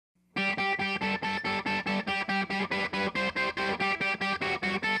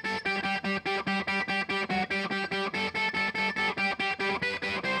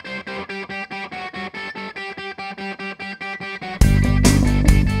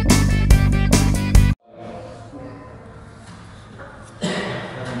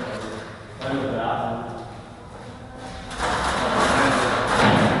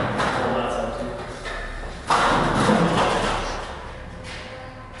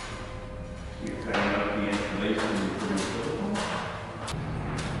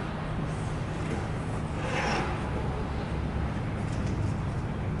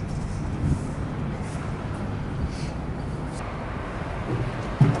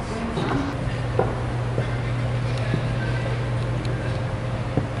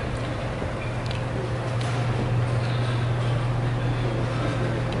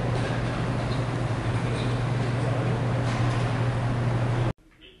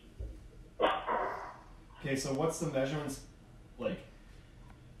Okay, so what's the measurements like?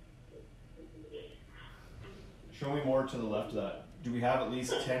 Show me more to the left of that. Do we have at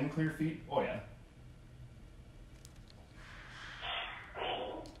least 10 clear feet? Oh yeah.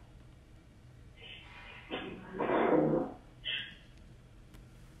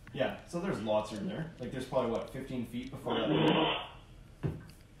 Yeah, so there's lots in there. Like there's probably what, 15 feet before that?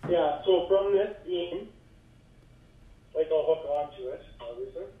 Yeah, so from this beam, like I'll hook onto it,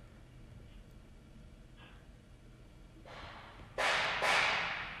 obviously.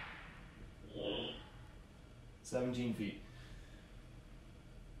 $17 feet.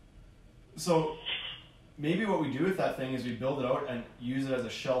 So maybe what we do with that thing is we build it out and use it as a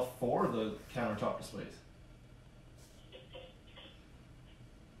shelf for the countertop displays.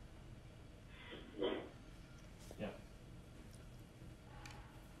 Yeah.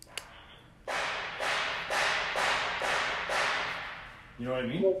 You know what I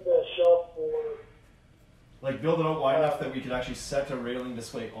mean? Like the shelf for... Like build it out wide enough that we could actually set a railing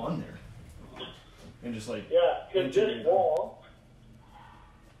display on there. And just like... Yeah, because this wall,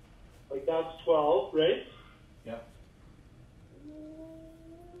 like that's 12, right? Yeah.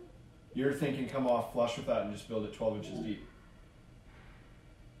 You're thinking come off flush with that and just build it 12 inches deep.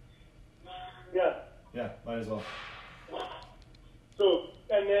 Yeah. Yeah, might as well. So,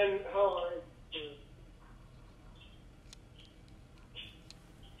 and then how high?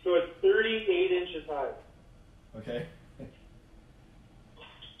 So it's 38 inches high. Okay.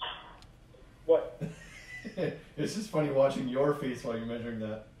 What? It's just funny watching your face while you're measuring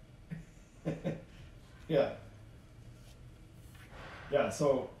that. Yeah. Yeah,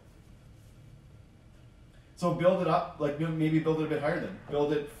 so build it up, like maybe build it a bit higher then.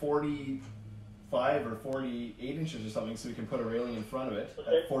 Build it 45 or 48 inches or something so we can put a railing in front of it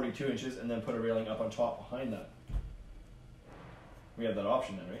at 42 inches and then put a railing up on top behind that. We have that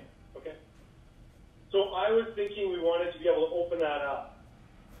option then, right? Okay. So I was thinking we wanted to be able to open that up.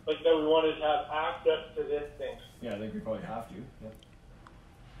 Like that we wanted to have access to this thing. Yeah, I think we probably have to. Yeah.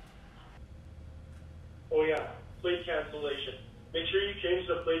 Oh yeah, plate cancellation. Make sure you change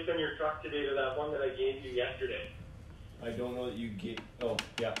the plates on your truck today to that one that I gave you yesterday. I don't know that you gave, oh,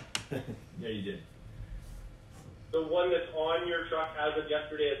 yeah. Yeah, you did. The one that's on your truck as of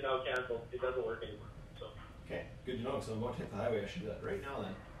yesterday is now canceled. It doesn't work anymore. So. Okay, good to know, so I'm about to hit the highway. I should do that right now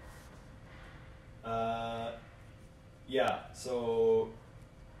then. Yeah, so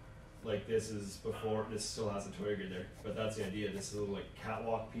like this is before, this still has a toy grid there, but that's the idea. This is a little like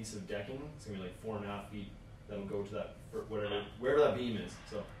catwalk piece of decking. It's gonna be like 4.5 feet. That'll go to that, wherever that beam is.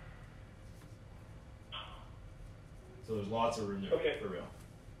 So there's lots of room there, okay. For real.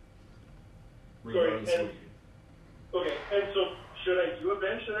 Sorry, and, okay, and so should I do a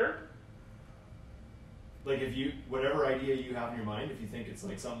bench there? Like if you, whatever idea you have in your mind, if you think it's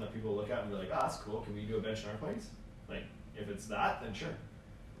like something that people look at and be like, ah, that's cool, can we do a bench in our place? Like, if it's that, then sure.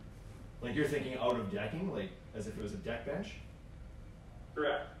 Like you're thinking out of decking, like as if it was a deck bench?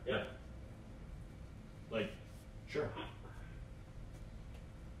 Correct, yeah. Like, sure.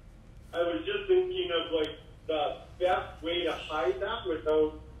 I was just thinking of like the best way to hide that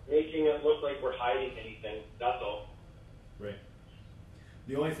without making it look like we're hiding anything, that's all. Right.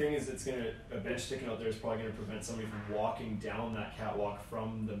 The only thing is a bench sticking out there is probably going to prevent somebody from walking down that catwalk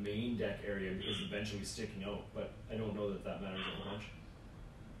from the main deck area because the bench will be sticking out, but I don't know that that matters that much.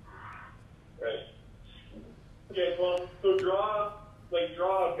 Right. Okay, well, so draw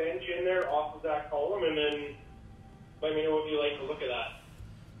a bench in there off of that column and then let me know if you like to look at that.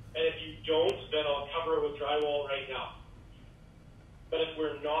 And if you don't, then I'll cover it with drywall right now. But if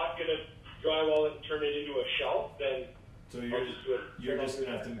we're not going to drywall it and turn it into a shelf, then so you're just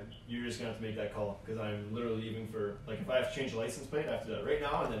gonna have to make that call because I'm literally leaving for, like, if I have to change the license plate, I have to do that right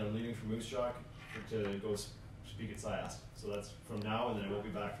now, and then I'm leaving for Moose Jaw to go speak at SIAST. So that's from now, and then I won't be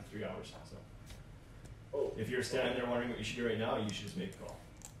back for 3 hours. So if you're standing there wondering what you should do right now, you should just make the call.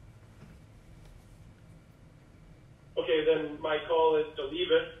 Okay, then my call is to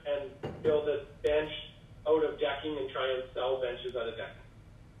leave it and build a bench out of decking and try and sell benches out of decking.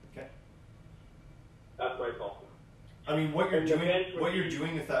 Okay. That's my call. I mean, what you're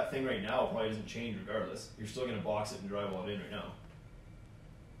doing with that thing right now probably doesn't change regardless. You're still going to box it and drywall it in right now.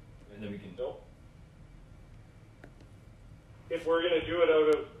 And then we can... Nope. If we're going to do it out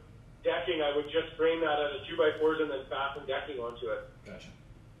of decking, I would just bring that out of 2x4s and then fasten decking onto it. Gotcha.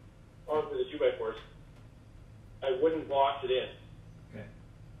 Onto the 2x4s. I wouldn't box it in. Okay.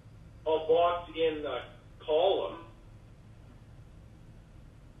 I'll box in the column.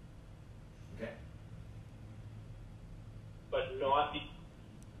 Okay. But not the...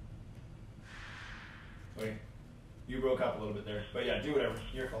 Okay. You broke up a little bit there. But yeah, do whatever.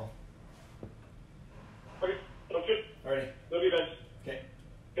 Your call. Okay, sounds good. Alrighty. Love you, Ben. Okay.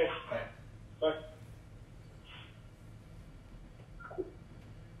 Okay. Bye. Bye.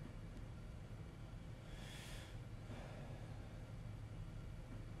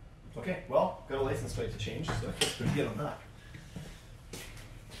 Okay, well, got a license plate to change, so I guess we're good on that.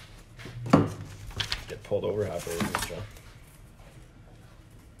 Get pulled over halfway with this job.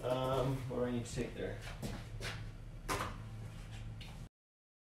 What do I need to take there?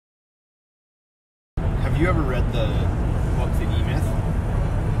 Have you ever read the book, The E-Myth?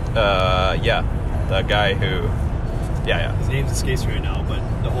 Yeah. The guy who... Yeah. His name escapes me right now, but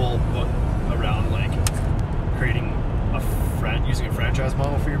the whole book around, like, creating using a franchise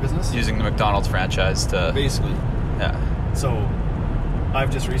model for your business? Using the McDonald's franchise to... Basically. Yeah. So, I've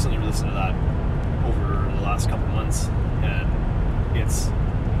just recently listened to that over the last couple months, and it's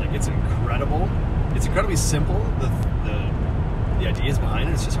incredible. It's incredibly simple. The ideas behind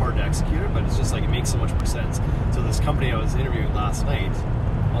it, it's just hard to execute it, but it's just like, it makes so much more sense. So this company I was interviewing last night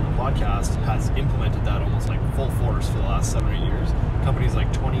on the podcast has implemented that almost like full force for the last 7 or 8 years. The company's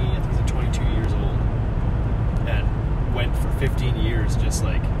like 22 years old, and went for 15 years just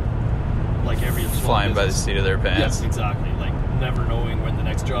like every flying by the seat of their pants. Yes, exactly. Like never knowing when the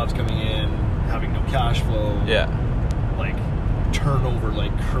next job's coming in, having no cash flow. Yeah. Like turnover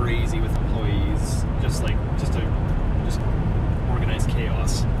like crazy with employees. Just organized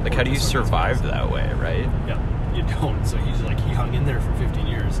chaos. Like, how do you survive that way, right? Yeah, you don't. So he hung in there for 15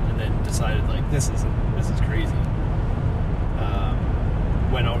 years and then decided like this is crazy.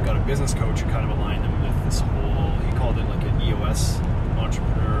 Went out and got a business coach who kind of aligned him with this whole, he called it like an EOS,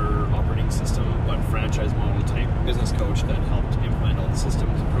 entrepreneur operating system, but franchise model type business coach that helped implement all the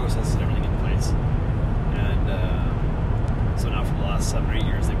systems and processes and everything in place. And so now for the last 7 or 8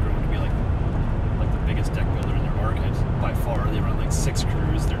 years they've grown to be like the biggest deck builder in their market by far. They run like 6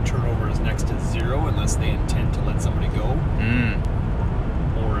 crews. Their turnover is next to zero unless they intend to let somebody go.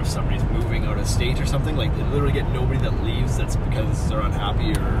 Or if somebody's moving out of state or something, like they literally get nobody that leaves that's because they're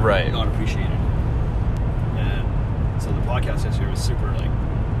unhappy or not appreciated. And so the podcast this year was super like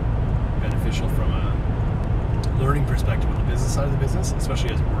beneficial from a learning perspective on the business side of the business, especially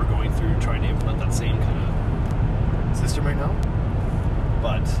as we're going through trying to implement that same kind of system right now.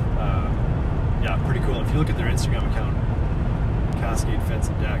 But yeah, pretty cool. If you look at their Instagram account, Cascade Fence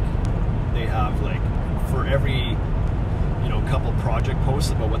and Deck, they have like for every couple project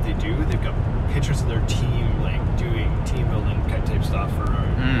posts about what they do, they've got pictures of their team like doing team building type stuff or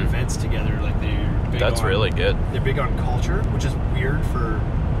events together. Like they're big really good. They're big on culture, which is weird for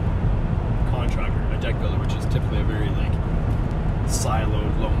a contractor, a deck builder, which is typically a very like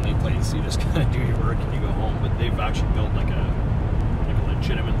siloed, lonely place. You just kind of do your work and you go home. But they've actually built like a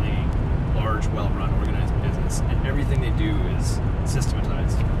legitimately large, well-run, organized business, and everything they do is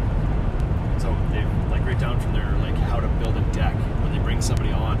systematized. So they've like right down from their like how to build a deck. When they bring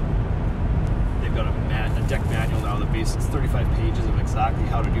somebody on, they've got a deck manual now that basically 35 pages of exactly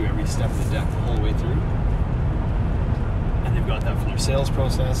how to do every step of the deck the whole way through. And they've got that for their sales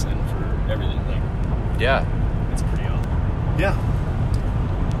process and for everything. Like, yeah, it's pretty awesome. Yeah.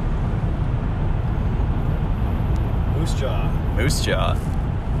 Moose Jaw.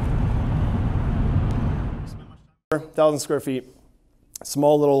 1,000 square feet.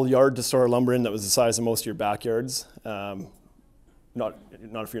 Small little yard to store lumber in that was the size of most of your backyards. Not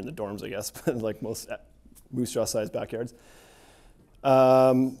if you're in the dorms, I guess, but like most Moose Jaw sized backyards.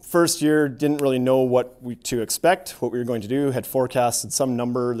 First year, didn't really know what to expect, what we were going to do. Had forecasted some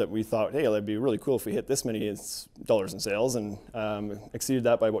number that we thought, hey, that'd be really cool if we hit this many dollars in sales, and exceeded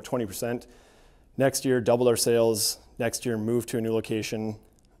that by about 20%. Next year, doubled our sales. Next year, moved to a new location.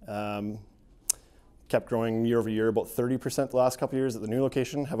 Kept growing year over year, about 30% the last couple of years at the new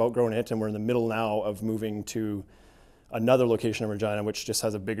location, have outgrown it, and we're in the middle now of moving to another location in Regina, which just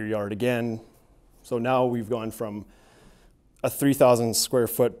has a bigger yard again. So now we've gone from a 3,000 square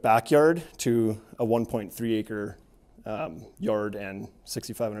foot backyard to a 1.3 acre yard and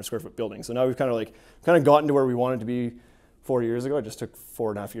 6,500 square foot building. So now we've kind of gotten to where we wanted to be 4 years ago. It just took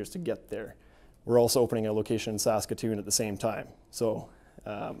 4.5 years to get there. We're also opening a location in Saskatoon at the same time. So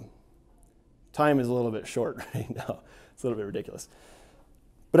time is a little bit short right now. It's a little bit ridiculous.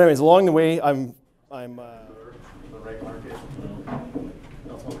 But anyways, along the way, I'm the right market.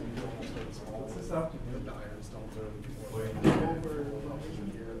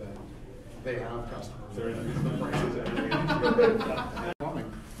 They have customers.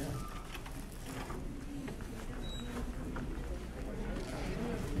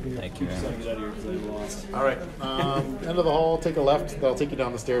 Thank Thank you. Just gotta get out of here because I'm lost. All right. End of the hall, take a left. That'll take you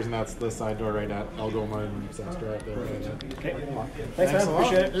down the stairs, and that's the side door right at Algoma and South Drive there. Okay. Thanks, man. a lot.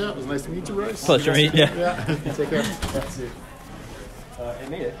 Appreciate it. Yeah, it was nice to meet you, Royce. Pleasure meeting you. Yeah, take care. That's it. It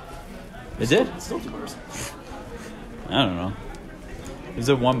made it. It did? It's still 2 bars. I don't know. It was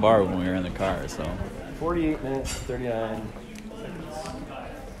at 1 bar when we were in the car, so. 48 minutes, 39 seconds.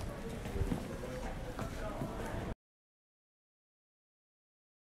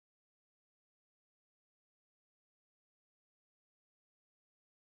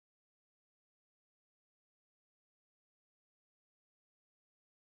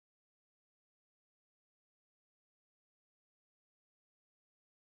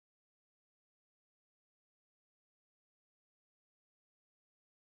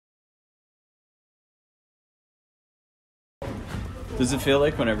 Does it feel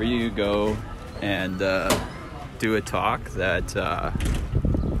like whenever you go and do a talk that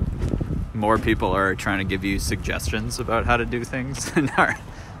more people are trying to give you suggestions about how to do things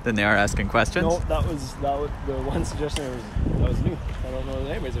than they are asking questions? No, that was the one suggestion that was new. I don't know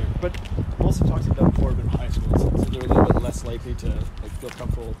that anybody's there. But most of the talks I've done before have been high school, so they're a little bit less likely to feel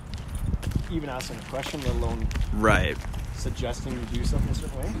comfortable even asking a question, let alone suggesting you do something a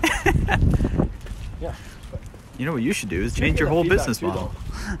certain way. Yeah. But you know what you should do is change your whole business model.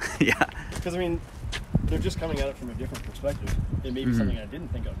 Yeah. Because, I mean, they're just coming at it from a different perspective. It may be something I didn't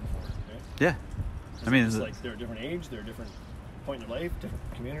think of before. Right? Yeah. I mean, it's like they're a different age, they're a different point in their life, different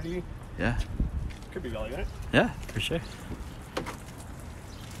community. Yeah. Could be value in it. Yeah, for sure.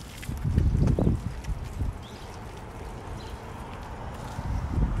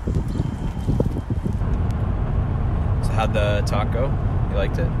 So how'd the talk go? You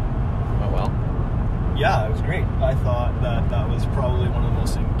liked it? Went well? Yeah, it was great. I thought that was probably one of the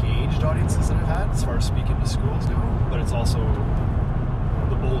most engaged audiences that I've had as far as speaking to schools go, but it's also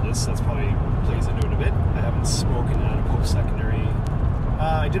the boldest. That's probably plays into it a bit. I haven't spoken at a post-secondary.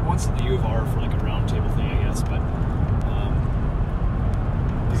 I did once at the U of R for like a roundtable thing, I guess, but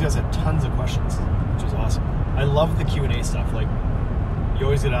these guys had tons of questions, which was awesome. I love the Q&A stuff. Like, you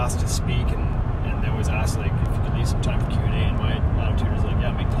always get asked to speak, and they always ask, like, if you could leave some time for Q&A, and my attitude is like,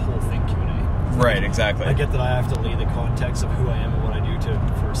 yeah, make the whole thing Q&A. Right, exactly. I get that I have to lay the context of who I am and what I do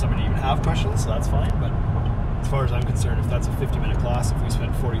for somebody to even have questions, so that's fine. But as far as I'm concerned, if that's a 50-minute class, if we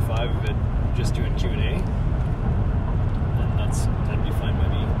spend 45 of it just doing Q&A, then that'd be fine by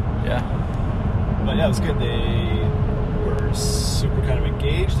me. Yeah. But yeah, it was good. They were super kind of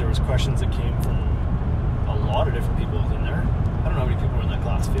engaged. There was questions that came from a lot of different people in there. I don't know how many people were in that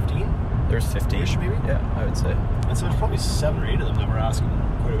class. 15? There's 15-ish, maybe? Yeah, I would say. And so there's probably 7 or 8 of them that were asking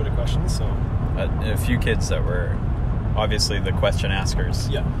quite a bit of questions. So A few kids that were obviously the question askers.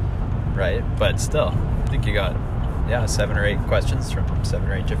 Yeah. Right? But still, I think you got, 7 or 8 questions from 7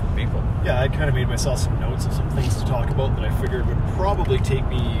 or 8 different people. Yeah, I kind of made myself some notes of some things to talk about that I figured would probably take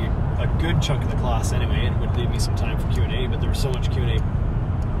me a good chunk of the class anyway, and would leave me some time for Q&A, but there was so much Q&A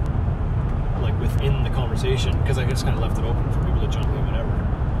like within the conversation, because I just kind of left it open for people to jump in whenever,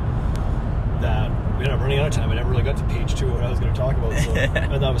 that we ended up running out of time. I never really got to page 2 of what I was going to talk about, so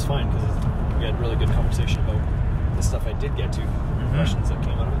and that was fine, because we had really good conversation about the stuff I did get to, questions that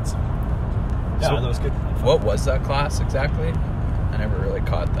came out of it, so yeah, So that was good. What was that class exactly? I never really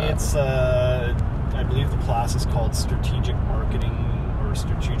caught that. It's, I believe the class is called Strategic Marketing or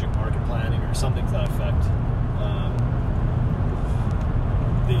Strategic Market Planning or something to that effect.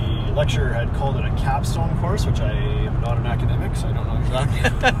 The lecturer had called it a capstone course, which I am not an academic, so I don't know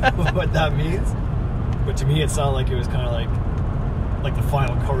exactly what that means. But to me, it sounded like it was kind of like the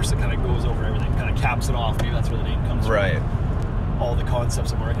final course that kind of goes over everything, kind of caps it off. Maybe that's where the name comes from. Right. All the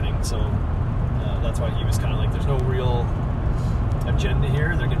concepts of marketing. So that's why he was kind of like, there's no real agenda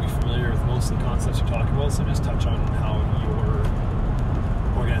here. They're going to be familiar with most of the concepts you're talking about, so just touch on how your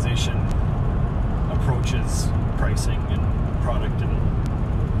organization approaches pricing and product and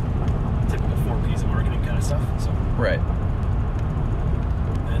typical 4 Ps of marketing kind of stuff. So Right.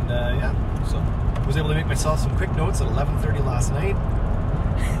 and so I was able to make myself some quick notes at 11:30 last night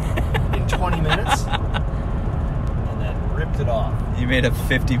in 20 minutes, and then ripped it off. You made a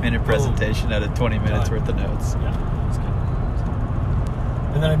 50-minute presentation out of 20 minutes worth of notes. Yeah, it's good.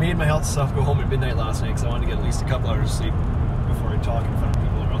 And then I made myself go home at midnight last night because I wanted to get at least a couple hours of sleep before I talk in front of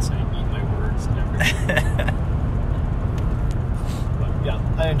people, or else I eat my words and everything. But yeah,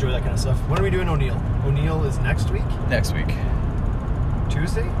 I enjoy that kind of stuff. When are we doing O'Neill? O'Neill is next week? Next week.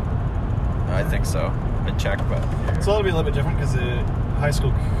 Tuesday? I think so. I checked, but... So that'll be a little bit different because high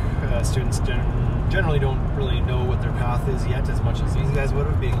school students generally don't really know what their path is yet as much as these guys would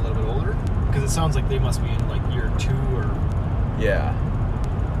have, being a little bit older. Because it sounds like they must be in like year 2 or... Yeah.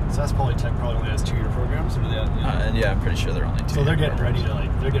 SAS Polytech probably only has 2-year programs, or do they have, you know? Yeah, I'm pretty sure they're only 2. So they're getting ready to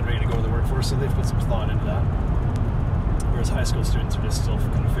go to the workforce, so they've put some thought into that. Whereas high school students are just still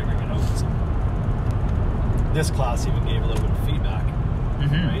kind of figuring it out. So this class even gave a little bit of feedback,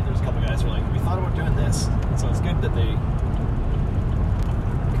 right? There's a couple guys who are like, we thought about doing this. And so it's good that they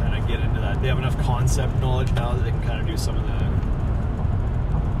kind of get into that. They have enough concept knowledge now that they can kind of do some of the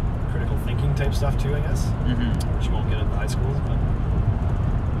critical thinking type stuff too, I guess, which you won't get at the high schools. But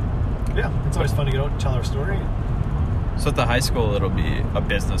yeah, it's always fun to get out and tell our story. So at the high school, it'll be a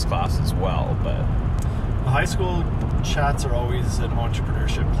business class as well, but the high school chats are always an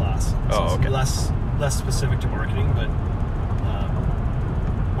entrepreneurship class. So okay. It's less specific to marketing, but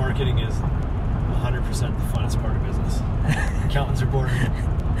marketing is 100% the funnest part of business. Accountants are boring.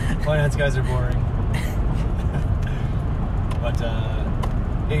 Finance guys are boring. But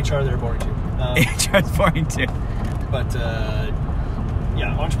HR, they're boring too. HR is boring too. But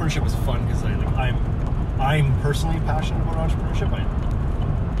yeah, entrepreneurship is fun because I'm personally passionate about entrepreneurship.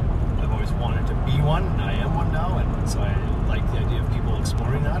 I've always wanted to be one, and I am one now, and so I like the idea of people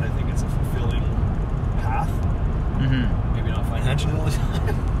exploring that. I think it's a fulfilling path. Maybe not financially all the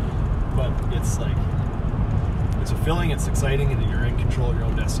time, but it's fulfilling, it's exciting, and you're in control of your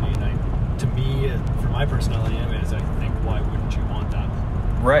own destiny. And to me, for my personality anyways, I think, why wouldn't you want that?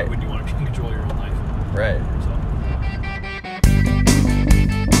 Right. Why wouldn't you want to be in control of your own life? Right. So